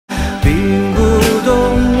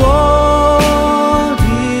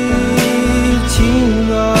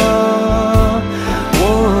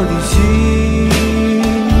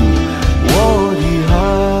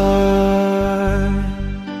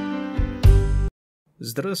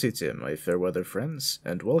Здравствуйте, my fair weather friends,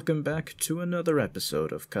 and welcome back to another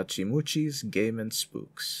episode of Kachimuchi's Game and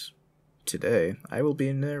Spooks. Today, I will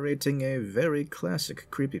be narrating a very classic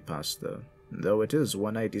creepypasta, though it is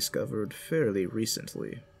one I discovered fairly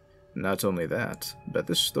recently. Not only that, but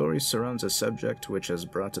this story surrounds a subject which has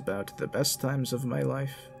brought about the best times of my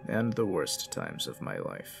life and the worst times of my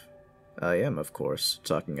life. I am, of course,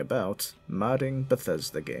 talking about modding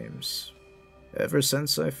Bethesda games. Ever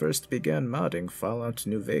since I first began modding Fallout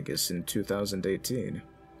New Vegas in 2018,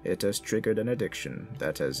 it has triggered an addiction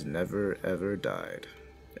that has never ever died.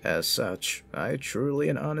 As such, I truly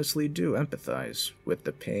and honestly do empathize with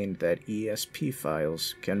the pain that ESP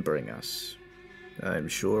files can bring us. I'm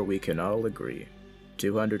sure we can all agree,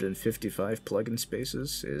 255 plugin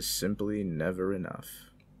spaces is simply never enough.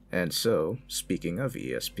 And so, speaking of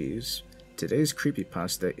ESPs, today's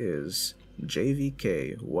creepypasta is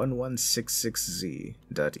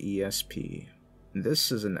JVK1166Z.ESP.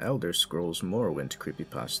 This is an Elder Scrolls Morrowind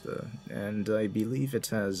creepypasta, and I believe it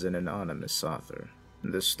has an anonymous author.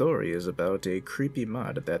 The story is about a creepy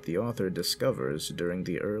mod that the author discovers during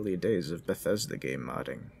the early days of Bethesda game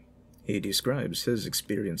modding. He describes his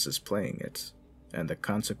experiences playing it, and the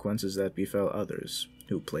consequences that befell others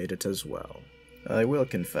who played it as well. I will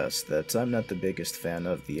confess that I'm not the biggest fan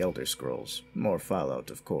of the Elder Scrolls, more Fallout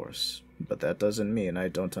of course, but that doesn't mean I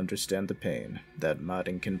don't understand the pain that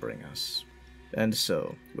modding can bring us. And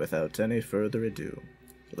so, without any further ado,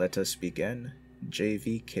 let us begin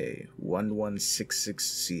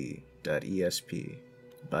JVK1166Z.ESP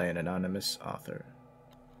by an anonymous author.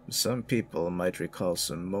 Some people might recall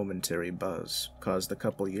some momentary buzz caused a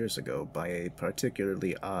couple years ago by a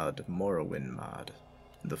particularly odd Morrowind mod.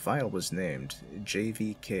 The file was named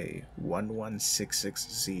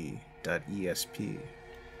JVK1166Z.ESP.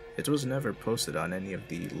 It was never posted on any of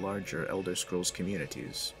the larger Elder Scrolls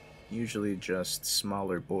communities, usually just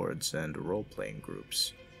smaller boards and role-playing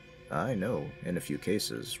groups. I know, in a few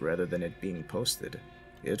cases, rather than it being posted,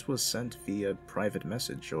 it was sent via private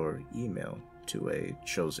message or email to a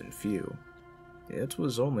chosen few. It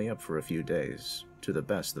was only up for a few days, to the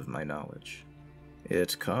best of my knowledge.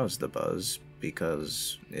 It caused the buzz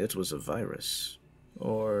because it was a virus,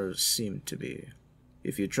 or seemed to be.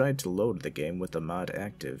 If you tried to load the game with the mod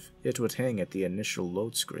active, it would hang at the initial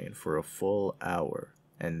load screen for a full hour,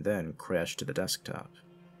 and then crash to the desktop.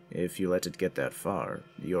 If you let it get that far,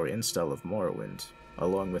 your install of Morrowind,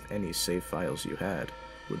 along with any save files you had,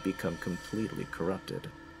 would become completely corrupted.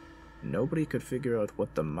 Nobody could figure out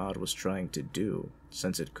what the mod was trying to do,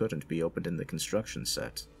 since it couldn't be opened in the construction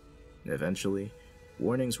set. Eventually,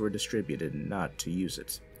 warnings were distributed not to use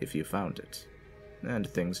it if you found it, and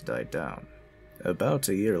things died down. About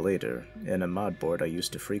a year later, in a mod board I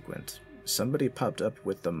used to frequent, somebody popped up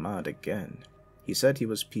with the mod again. He said he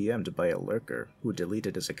was PM'd by a lurker who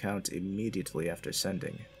deleted his account immediately after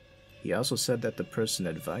sending. He also said that the person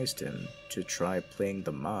advised him to try playing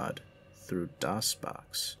the mod through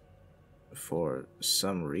DOSBox. For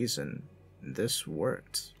some reason, this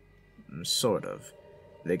worked. Sort of.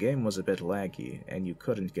 The game was a bit laggy, and you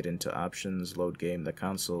couldn't get into options, load game, the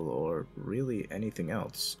console, or really anything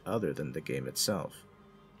else other than the game itself.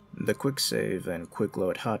 The quick save and quick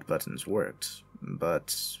load hot buttons worked,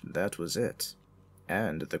 but that was it.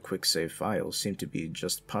 And the quick save file seemed to be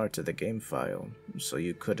just part of the game file, so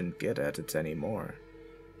you couldn't get at it anymore.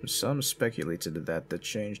 Some speculated that the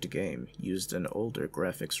changed game used an older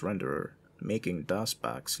graphics renderer, making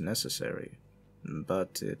DOSBox necessary.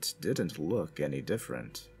 But it didn't look any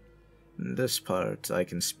different. This part I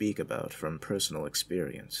can speak about from personal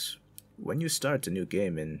experience. When you start a new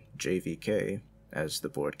game in JVK, as the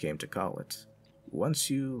board came to call it, once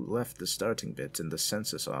you left the starting bit in the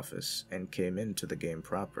census office and came into the game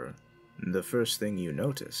proper, the first thing you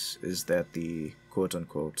notice is that the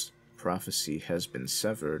quote-unquote prophecy has been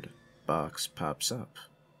severed box pops up.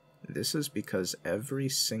 This is because every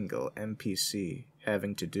single NPC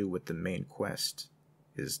having to do with the main quest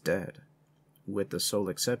is dead, with the sole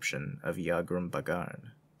exception of Yagrum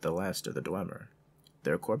Bagarn, the last of the Dwemer.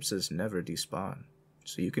 Their corpses never despawn,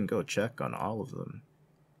 so you can go check on all of them.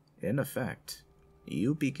 In effect,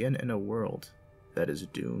 you begin in a world that is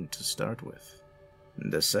doomed to start with.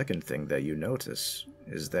 The second thing that you notice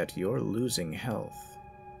is that you're losing health.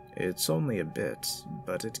 It's only a bit,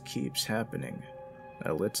 but it keeps happening,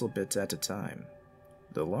 a little bit at a time.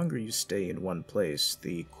 The longer you stay in one place,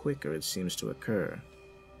 the quicker it seems to occur.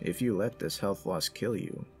 If you let this health loss kill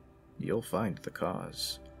you, you'll find the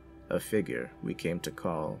cause. A figure we came to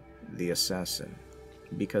call the Assassin,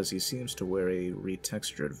 because he seems to wear a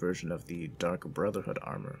retextured version of the Dark Brotherhood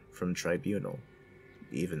armor from Tribunal,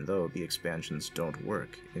 even though the expansions don't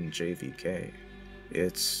work in JVK.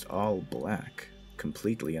 It's all black,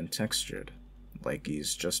 completely untextured, like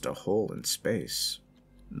he's just a hole in space.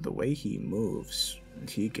 The way he moves,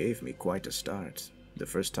 he gave me quite a start, the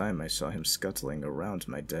first time I saw him scuttling around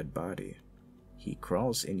my dead body. He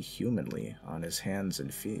crawls inhumanly on his hands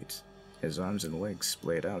and feet, his arms and legs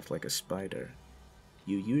splayed out like a spider.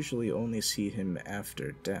 You usually only see him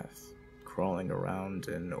after death, crawling around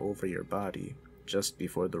and over your body just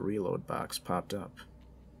before the reload box popped up.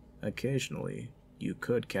 Occasionally, you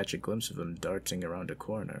could catch a glimpse of him darting around a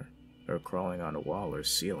corner, or crawling on a wall or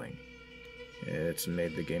ceiling. It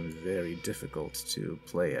made the game very difficult to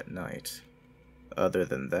play at night. Other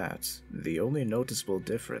than that, the only noticeable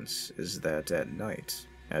difference is that at night,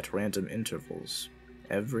 at random intervals,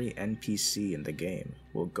 every NPC in the game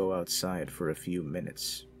will go outside for a few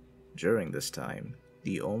minutes. During this time,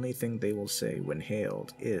 the only thing they will say when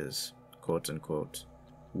hailed is, quote-unquote,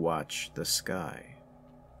 "watch the sky."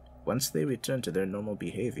 Once they return to their normal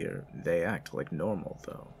behavior, they act like normal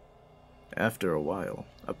though. After a while,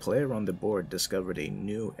 a player on the board discovered a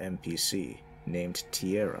new NPC named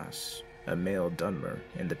Tierras, a male Dunmer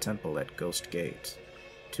in the temple at Ghost Gate.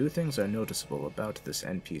 Two things are noticeable about this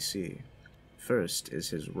NPC. First is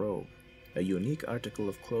his robe, a unique article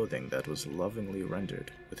of clothing that was lovingly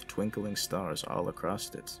rendered with twinkling stars all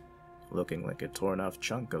across it, looking like a torn-off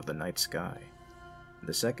chunk of the night sky.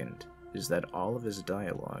 The second is that all of his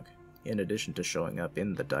dialogue, in addition to showing up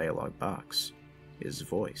in the dialogue box, is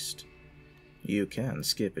voiced. You can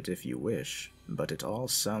skip it if you wish, but it all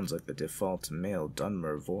sounds like the default male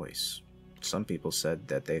Dunmer voice. Some people said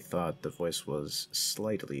that they thought the voice was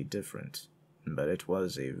slightly different, but it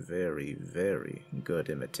was a very, very good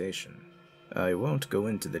imitation. I won't go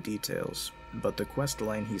into the details, but the quest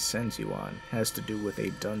line he sends you on has to do with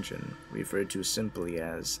a dungeon referred to simply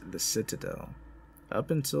as the Citadel. Up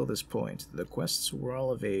until this point, the quests were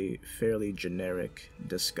all of a fairly generic,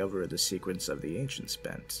 discover the secrets of the ancients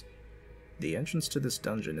bent. The entrance to this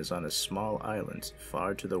dungeon is on a small island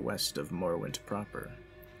far to the west of Morrowind proper.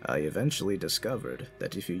 I eventually discovered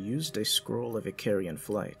that if you used a scroll of Icarian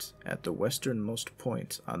flight at the westernmost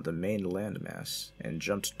point on the main landmass and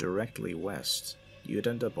jumped directly west, you'd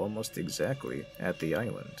end up almost exactly at the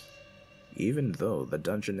island. Even though the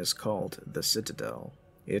dungeon is called the Citadel,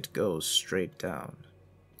 it goes straight down.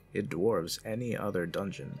 It dwarves any other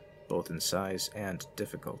dungeon, both in size and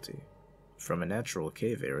difficulty. From a natural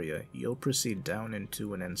cave area, you'll proceed down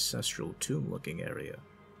into an ancestral tomb-looking area,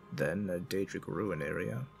 then a Daedric ruin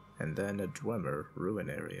area, and then a Dwemer ruin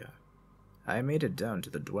area. I made it down to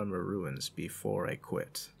the Dwemer ruins before I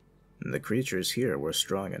quit. The creatures here were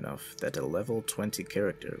strong enough that a level 20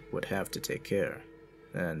 character would have to take care,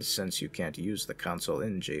 and since you can't use the console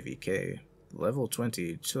in JVK, level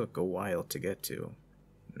 20 took a while to get to.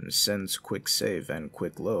 Since quick save and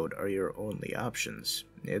quick load are your only options,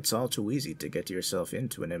 it's all too easy to get yourself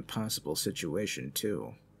into an impossible situation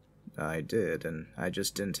too. I did, and I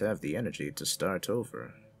just didn't have the energy to start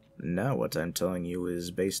over. Now what I'm telling you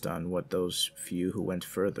is based on what those few who went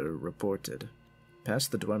further reported.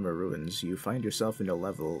 Past the Dwemer ruins, you find yourself in a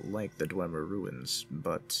level like the Dwemer ruins,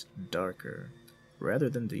 but darker. Rather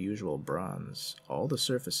than the usual bronze, all the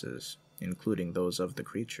surfaces, including those of the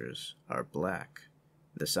creatures, are black.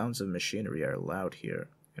 The sounds of machinery are loud here,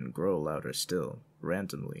 and grow louder still,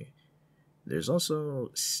 randomly. There's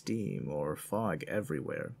also steam or fog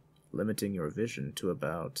everywhere, limiting your vision to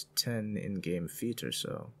about 10 in-game feet or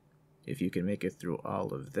so. If you can make it through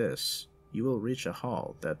all of this, you will reach a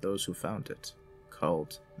hall that those who found it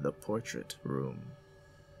called the Portrait Room.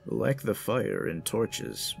 Like the fire and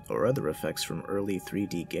torches or other effects from early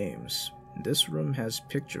 3D games, this room has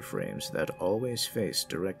picture frames that always face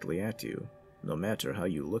directly at you, no matter how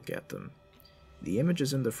you look at them. The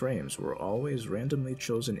images in the frames were always randomly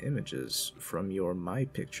chosen images from your My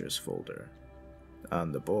Pictures folder.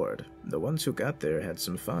 On the board, the ones who got there had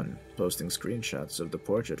some fun, posting screenshots of the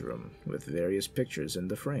portrait room with various pictures in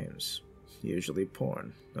the frames. Usually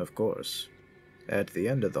porn, of course. At the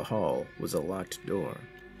end of the hall was a locked door.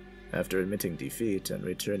 After admitting defeat and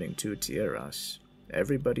returning to Tierras,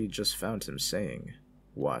 everybody just found him saying,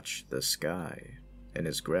 "Watch the sky," in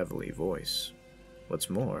his gravelly voice. What's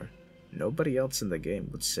more, nobody else in the game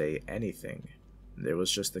would say anything. There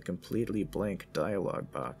was just a completely blank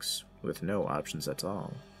dialogue box, with no options at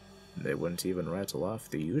all. They wouldn't even rattle off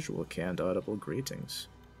the usual canned audible greetings.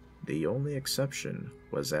 The only exception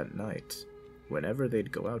was at night. Whenever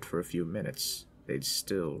they'd go out for a few minutes, they'd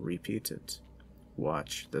still repeat it.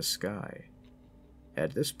 Watch the sky.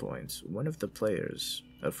 At this point, one of the players,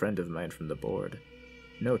 a friend of mine from the board,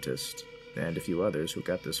 noticed, and a few others who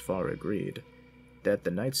got this far agreed, that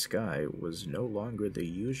the night sky was no longer the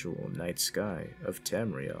usual night sky of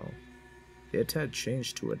Tamriel. It had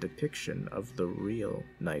changed to a depiction of the real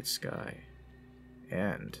night sky.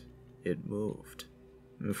 And it moved.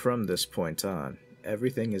 From this point on,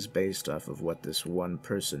 everything is based off of what this one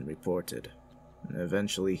person reported.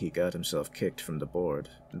 Eventually he got himself kicked from the board,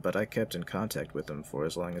 but I kept in contact with him for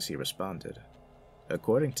as long as he responded.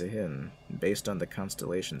 According to him, based on the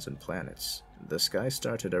constellations and planets, the sky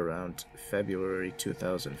started around February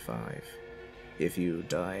 2005. If you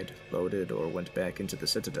died, loaded, or went back into the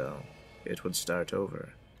Citadel, it would start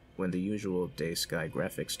over, when the usual day sky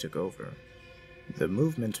graphics took over. The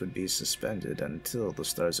movement would be suspended until the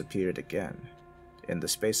stars appeared again. In the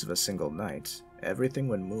space of a single night, everything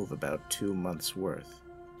would move about 2 months' worth,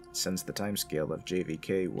 since the timescale of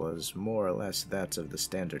JVK was more or less that of the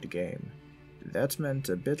standard game. That meant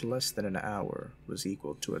a bit less than an hour was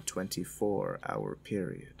equal to a 24-hour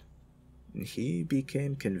period. He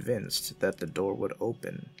became convinced that the door would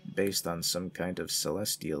open based on some kind of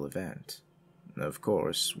celestial event. Of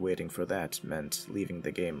course, waiting for that meant leaving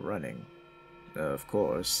the game running. Of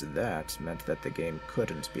course, that meant that the game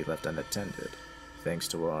couldn't be left unattended, thanks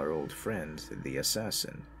to our old friend, the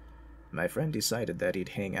assassin. My friend decided that he'd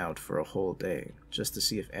hang out for a whole day, just to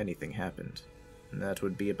see if anything happened. That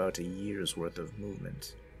would be about a year's worth of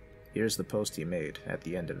movement. Here's the post he made at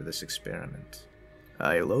the end of this experiment.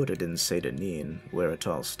 I loaded in Satanin, where it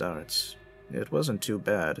all starts. It wasn't too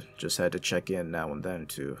bad, just had to check in now and then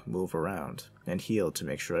to move around, and heal to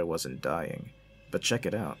make sure I wasn't dying. But check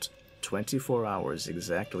it out. 24 hours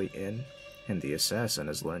exactly in, and the assassin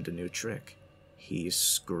has learned a new trick. He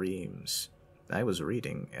screams. I was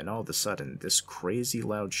reading, and all of a sudden, this crazy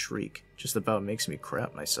loud shriek just about makes me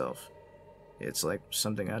crap myself. It's like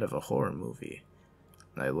something out of a horror movie.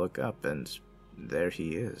 I look up, and there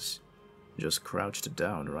he is, just crouched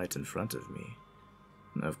down right in front of me.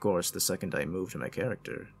 Of course, the second I moved my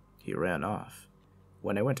character, he ran off.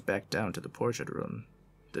 When I went back down to the portrait room,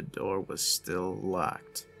 the door was still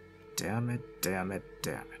locked. Damn it, damn it,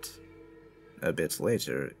 damn it. A bit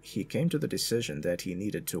later, he came to the decision that he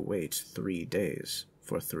needed to wait 3 days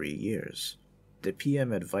for 3 years. The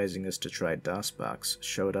PM advising us to try DOSBox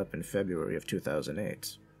showed up in February of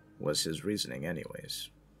 2008, was his reasoning anyways.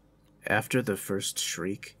 After the first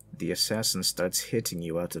shriek, the assassin starts hitting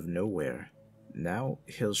you out of nowhere. Now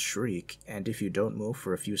he'll shriek, and if you don't move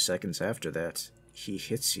for a few seconds after that, he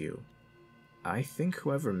hits you. I think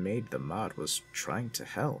whoever made the mod was trying to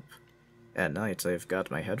help. At night I've got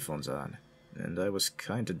my headphones on, and I was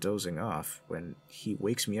kinda dozing off when he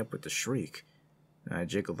wakes me up with the shriek. I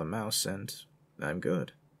jiggle the mouse and I'm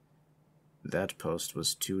good. That post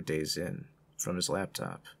was 2 days in, from his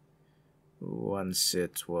laptop. Once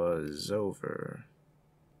it was over...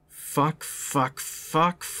 Fuck.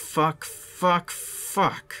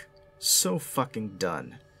 So fucking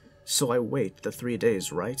done. So I wait the 3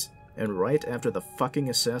 days, right? And right after the fucking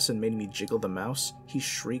assassin made me jiggle the mouse, he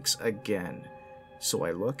shrieks again. So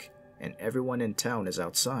I look, and everyone in town is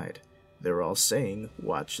outside. They're all saying,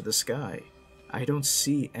 "Watch the sky." I don't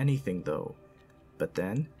see anything though. But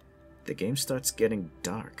then, the game starts getting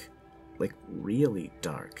dark. Like, really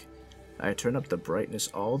dark. I turn up the brightness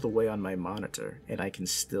all the way on my monitor, and I can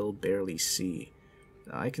still barely see.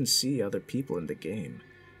 I can see other people in the game.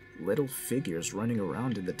 Little figures running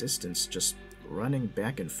around in the distance, just running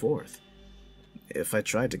back and forth. If I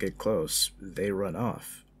tried to get close, they run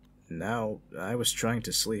off. Now, I was trying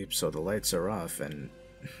to sleep, so the lights are off, and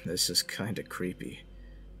this is kinda creepy.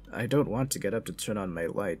 I don't want to get up to turn on my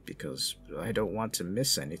light because I don't want to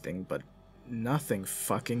miss anything, but nothing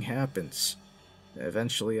fucking happens.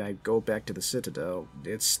 Eventually, I go back to the Citadel.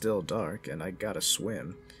 It's still dark, and I gotta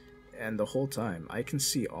swim. And the whole time, I can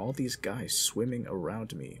see all these guys swimming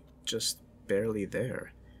around me, just barely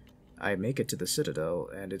there. I make it to the Citadel,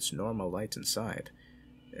 and it's normal light inside,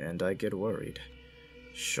 and I get worried.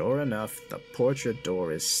 Sure enough, the portrait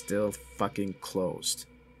door is still fucking closed.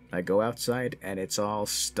 I go outside, and it's all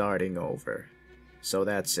starting over. So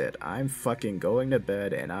that's it. I'm fucking going to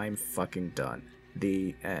bed, and I'm fucking done.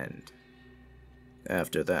 The end.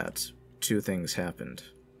 After that, 2 things happened.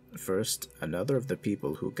 First, another of the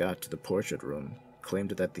people who got to the portrait room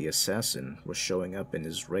claimed that the assassin was showing up in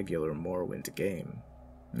his regular Morrowind game.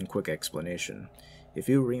 Quick explanation. If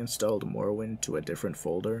you reinstalled Morrowind to a different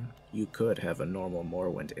folder, you could have a normal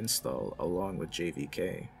Morrowind install along with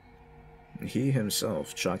JVK. He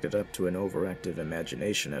himself chalked it up to an overactive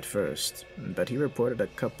imagination at first, but he reported a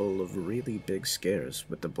couple of really big scares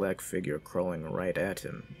with the black figure crawling right at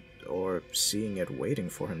him, or seeing it waiting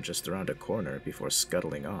for him just around a corner before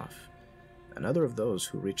scuttling off. Another of those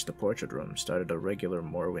who reached the portrait room started a regular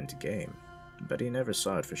Morrowind game. but he never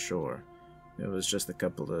saw it for sure. It was just a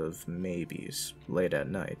couple of maybes, late at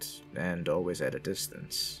night, and always at a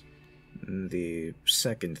distance. The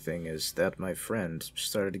second thing is that my friend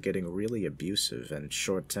started getting really abusive and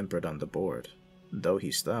short-tempered on the board, though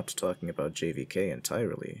he stopped talking about JVK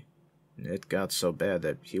entirely. It got so bad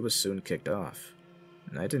that he was soon kicked off.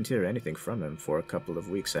 I didn't hear anything from him for a couple of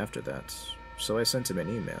weeks after that, so I sent him an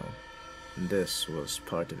email. This was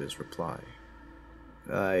part of his reply.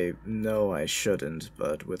 I know I shouldn't,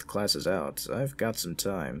 but with classes out, I've got some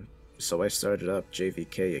time, so I started up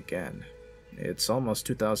JVK again. It's almost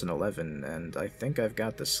 2011, and I think I've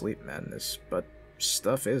got the sleep madness, but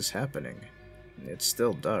stuff is happening. It's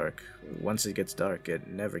still dark. Once it gets dark, it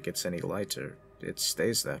never gets any lighter. It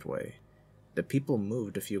stays that way. The people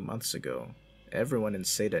moved a few months ago. Everyone in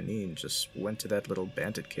Sedanin just went to that little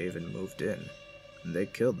bandit cave and moved in. They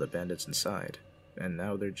killed the bandits inside, and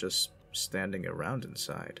now they're just standing around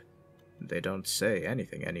inside. They don't say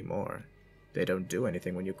anything anymore. They don't do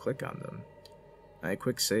anything when you click on them. I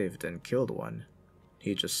quick-saved and killed one.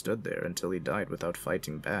 He just stood there until he died without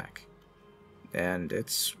fighting back. And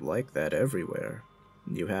it's like that everywhere.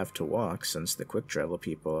 You have to walk since the quick-travel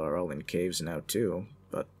people are all in caves now too,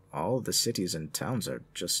 but all of the cities and towns are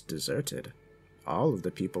just deserted. All of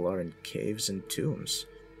the people are in caves and tombs.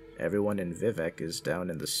 Everyone in Vivek is down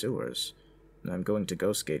in the sewers. I'm going to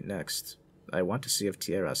Ghostgate next. I want to see if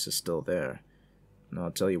Tierras is still there.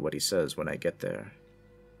 I'll tell you what he says when I get there.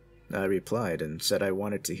 I replied and said I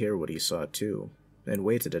wanted to hear what he saw too, and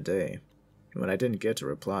waited a day. When I didn't get a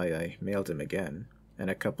reply, I mailed him again, and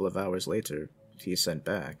a couple of hours later, he sent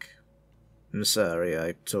back. I'm sorry,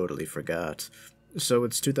 I totally forgot. So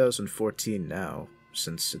it's 2014 now,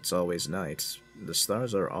 since it's always night. The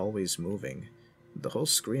stars are always moving. The whole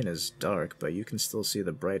screen is dark, but you can still see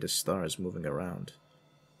the brightest stars moving around.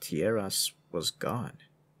 Tierras was gone.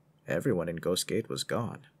 Everyone in Ghostgate was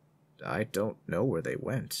gone. I don't know where they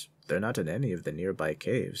went. They're not in any of the nearby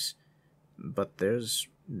caves. But there's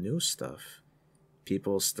new stuff.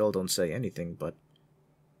 People still don't say anything, but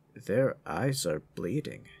their eyes are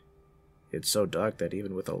bleeding. It's so dark that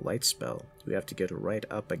even with a light spell, we have to get right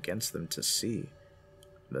up against them to see.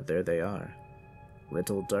 But there they are.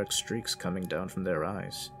 Little dark streaks coming down from their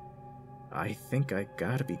eyes. I think I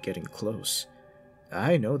gotta be getting close.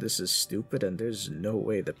 I know this is stupid and there's no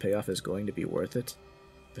way the payoff is going to be worth it,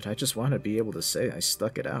 but I just want to be able to say I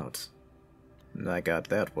stuck it out. I got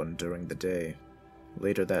that one during the day.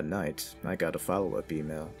 Later that night, I got a follow-up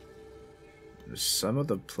email. Some of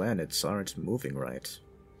the planets aren't moving right.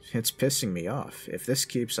 It's pissing me off. If this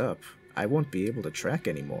keeps up, I won't be able to track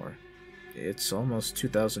anymore. It's almost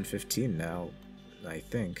 2015 now, I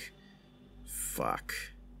think. Fuck.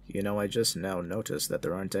 You know, I just now noticed that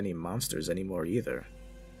there aren't any monsters anymore either.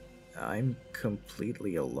 I'm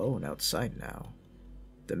completely alone outside now.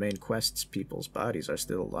 The main quest's people's bodies are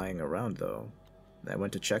still lying around though. I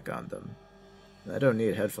went to check on them. I don't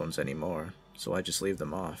need headphones anymore, so I just leave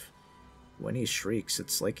them off. When he shrieks,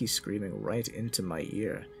 it's like he's screaming right into my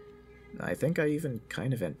ear. I think I even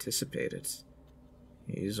kind of anticipate it.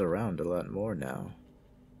 He's around a lot more now.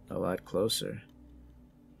 A lot closer.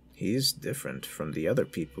 He's different from the other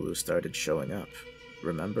people who started showing up.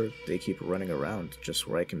 Remember, they keep running around just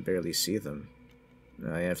where I can barely see them.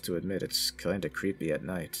 I have to admit, it's kinda creepy at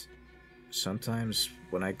night. Sometimes,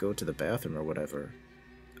 when I go to the bathroom or whatever,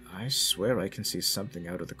 I swear I can see something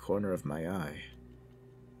out of the corner of my eye.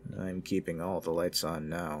 I'm keeping all the lights on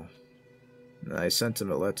now. I sent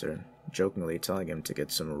him a letter, jokingly telling him to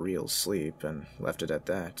get some real sleep, and left it at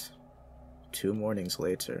that. 2 mornings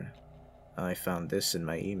later, I found this in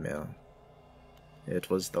my email. It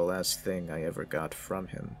was the last thing I ever got from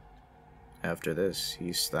him. After this,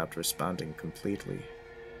 he stopped responding completely.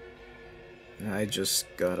 I just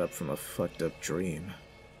got up from a fucked up dream,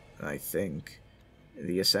 I think.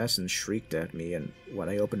 The assassin shrieked at me, and when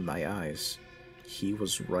I opened my eyes, he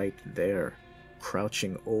was right there,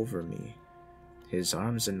 crouching over me. His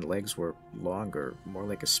arms and legs were longer, more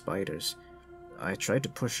like a spider's. I tried to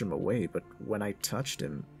push him away, but when I touched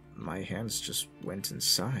him, my hands just went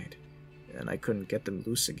inside, and I couldn't get them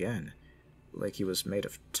loose again, like he was made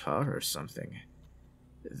of tar or something.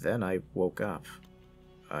 Then I woke up.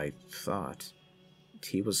 I thought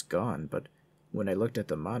he was gone, but when I looked at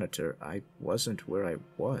the monitor, I wasn't where I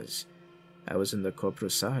was. I was in the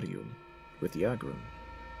Coprosarium with Yagrum.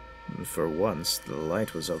 For once, the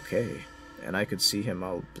light was okay, and I could see him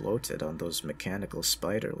all bloated on those mechanical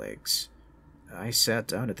spider legs. I sat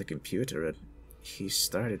down at the computer and he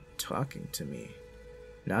started talking to me.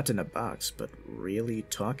 Not in a box, but really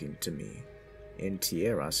talking to me, in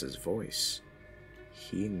Tierras' voice.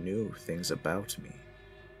 He knew things about me.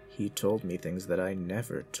 He told me things that I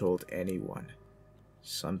never told anyone.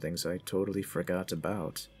 Some things I totally forgot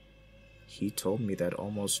about. He told me that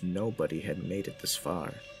almost nobody had made it this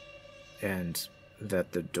far, and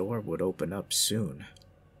that the door would open up soon.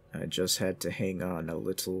 I just had to hang on a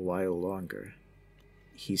little while longer.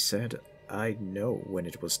 He said I'd know when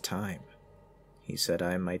it was time. He said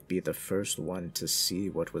I might be the first one to see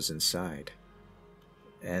what was inside.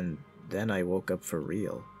 And then I woke up for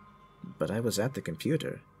real. But I was at the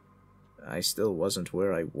computer. I still wasn't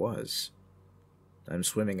where I was. I'm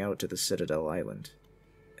swimming out to the Citadel Island,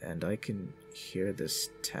 and I can hear this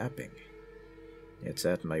tapping. It's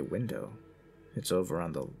at my window. It's over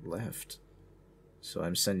on the left. So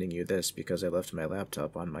I'm sending you this because I left my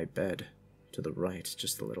laptop on my bed. To the right,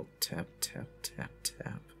 just a little tap, tap, tap,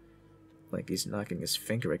 tap. Like he's knocking his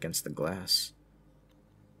finger against the glass.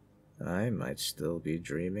 I might still be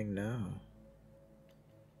dreaming now.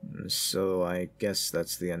 So I guess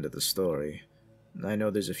that's the end of the story. I know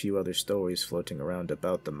there's a few other stories floating around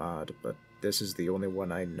about the mod, but this is the only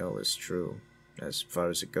one I know is true, as far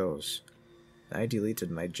as it goes. I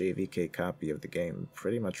deleted my JVK copy of the game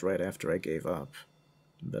pretty much right after I gave up,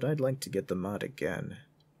 but I'd like to get the mod again,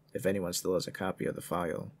 if anyone still has a copy of the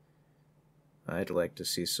file. I'd like to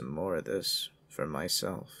see some more of this for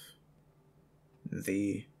myself.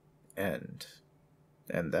 The end.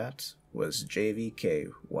 And that was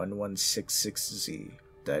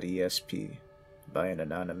JVK1166Z.ESP by an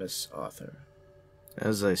anonymous author.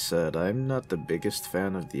 As I said, I'm not the biggest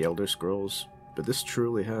fan of the Elder Scrolls, but this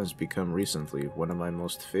truly has become recently one of my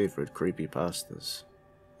most favorite creepypastas.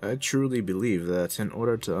 I truly believe that in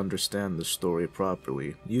order to understand the story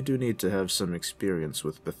properly, you do need to have some experience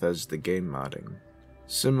with Bethesda game modding.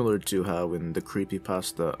 Similar to how in the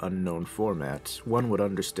creepypasta unknown format, one would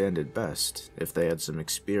understand it best if they had some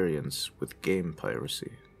experience with game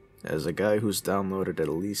piracy. As a guy who's downloaded at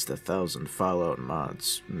least 1,000 Fallout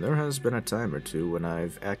mods, there has been a time or two when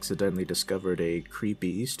I've accidentally discovered a creepy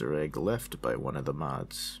Easter egg left by one of the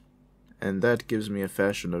mods. And that gives me a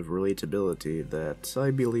fashion of relatability that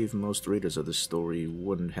I believe most readers of the story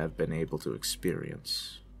wouldn't have been able to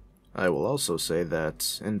experience. I will also say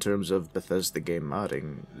that, in terms of Bethesda game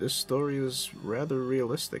modding, this story is rather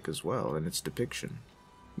realistic as well in its depiction.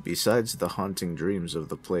 Besides the haunting dreams of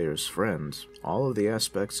the player's friend, all of the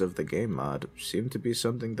aspects of the game mod seem to be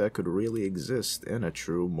something that could really exist in a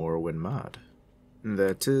true Morrowind mod.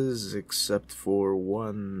 That is, except for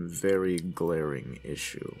one very glaring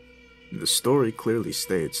issue. The story clearly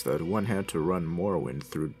states that one had to run Morrowind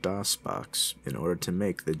through DOSBox in order to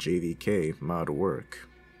make the JVK mod work.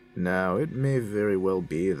 Now, it may very well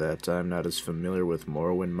be that I'm not as familiar with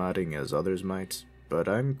Morrowind modding as others might, but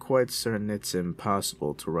I'm quite certain it's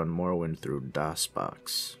impossible to run Morrowind through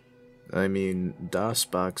DOSBox. I mean,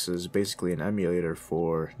 DOSBox is basically an emulator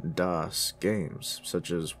for DOS games,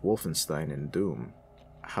 such as Wolfenstein and Doom.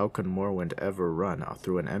 How can Morrowind ever run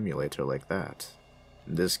through an emulator like that?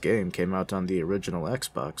 This game came out on the original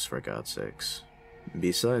Xbox, for God's sakes.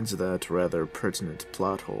 Besides that rather pertinent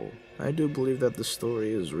plot hole, I do believe that the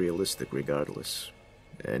story is realistic regardless.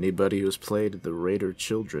 Anybody who's played the Raider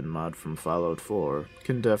Children mod from Fallout 4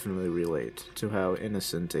 can definitely relate to how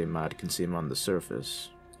innocent a mod can seem on the surface,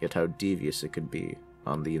 yet how devious it could be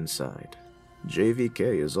on the inside.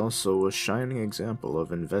 JVK is also a shining example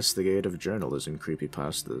of investigative journalism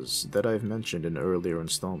creepypastas that I've mentioned in earlier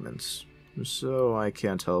installments, so I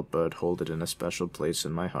can't help but hold it in a special place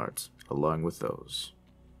in my heart, along with those.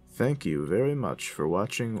 Thank you very much for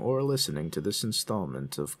watching or listening to this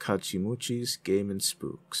installment of Kachimuchi's Game and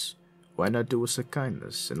Spooks. Why not do us a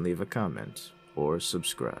kindness and leave a comment, or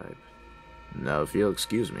subscribe. Now if you'll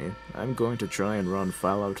excuse me, I'm going to try and run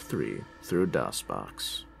Fallout 3 through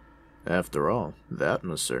DOSBox. After all, that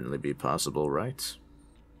must certainly be possible, right?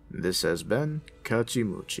 This has been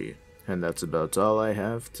Kachimuchi, and that's about all I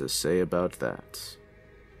have to say about that.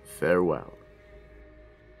 Farewell.